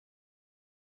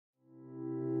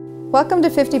Welcome to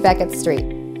 50 Becket Street,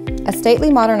 a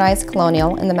stately modernized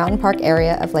colonial in the Mountain Park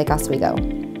area of Lake Oswego.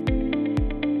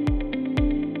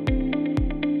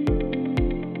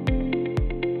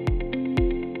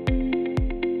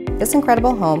 This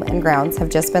incredible home and grounds have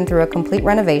just been through a complete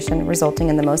renovation, resulting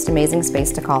in the most amazing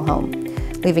space to call home.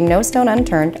 Leaving no stone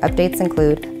unturned, updates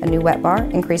include a new wet bar,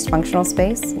 increased functional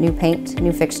space, new paint,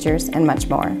 new fixtures, and much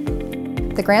more.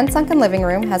 The grand sunken living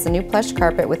room has a new plush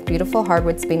carpet with beautiful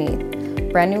hardwoods beneath,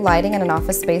 brand new lighting and an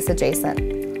office space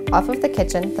adjacent. Off of the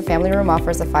kitchen, the family room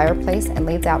offers a fireplace and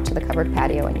leads out to the covered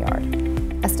patio and yard.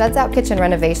 A studs-out kitchen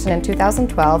renovation in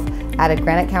 2012 added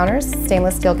granite counters,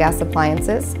 stainless steel gas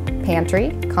appliances,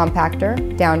 pantry, compactor,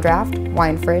 downdraft,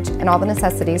 wine fridge, and all the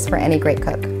necessities for any great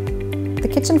cook. The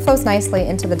kitchen flows nicely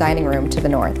into the dining room to the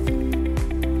north.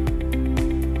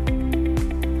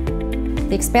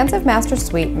 The expansive master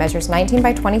suite measures 19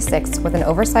 by 26 with an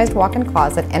oversized walk-in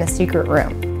closet and a secret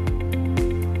room.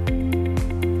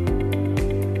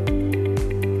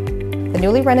 The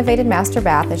newly renovated master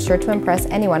bath is sure to impress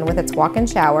anyone with its walk-in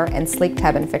shower and sleek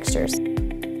tub and fixtures.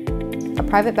 A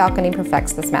private balcony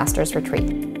perfects this master's retreat.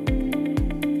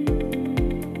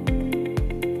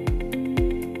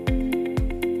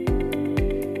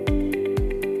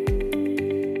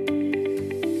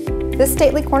 This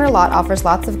stately corner lot offers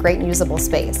lots of great usable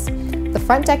space. The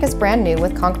front deck is brand new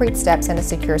with concrete steps and a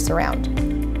secure surround.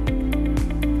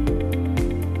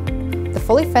 The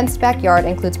fully fenced backyard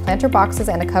includes planter boxes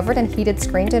and a covered and heated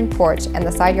screened-in porch, and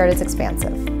the side yard is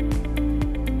expansive.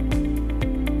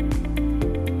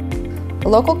 A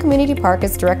local community park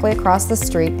is directly across the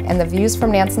street, and the views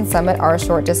from Nansen Summit are a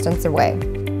short distance away.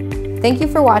 Thank you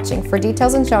for watching. For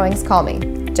details and showings, call me,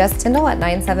 Jess Tindell at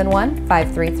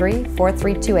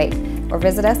 971-533-4328, or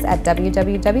visit us at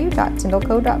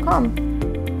www.tindellco.com.